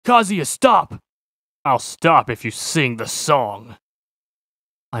Kazuya, stop! I'll stop if you sing the song.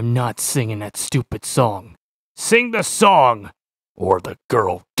 I'm not singing that stupid song. Sing the song, or the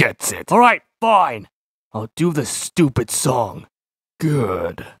girl gets it. Alright, fine. I'll do the stupid song.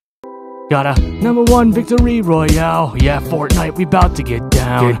 Good. Got a #1 victory royale. Yeah, Fortnite, we bout to get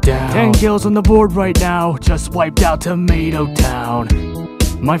down. 10 kills on the board right now. Just wiped out Tomato Town.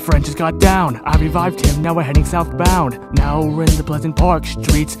 My friend just got down. I revived him, now we're heading southbound. Now we're in the Pleasant Park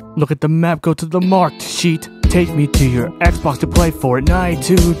streets. Look at the map, go to the marked sheet. Take me to your Xbox to play Fortnite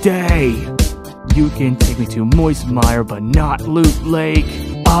today. You can take me to Moist Mire, but not Loot Lake.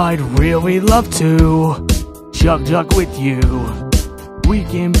 I'd really love to chug with you. We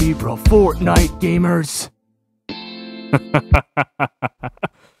can be pro Fortnite gamers.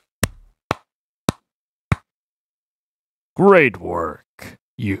 Great work,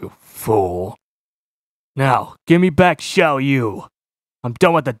 you fool. Now, give me back Xiaoyu. I'm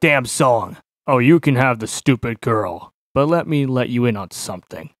done with the damn song. Oh, you can have the stupid girl. But let me let you in on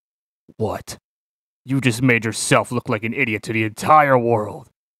something. What? You just made yourself look like an idiot to the entire world.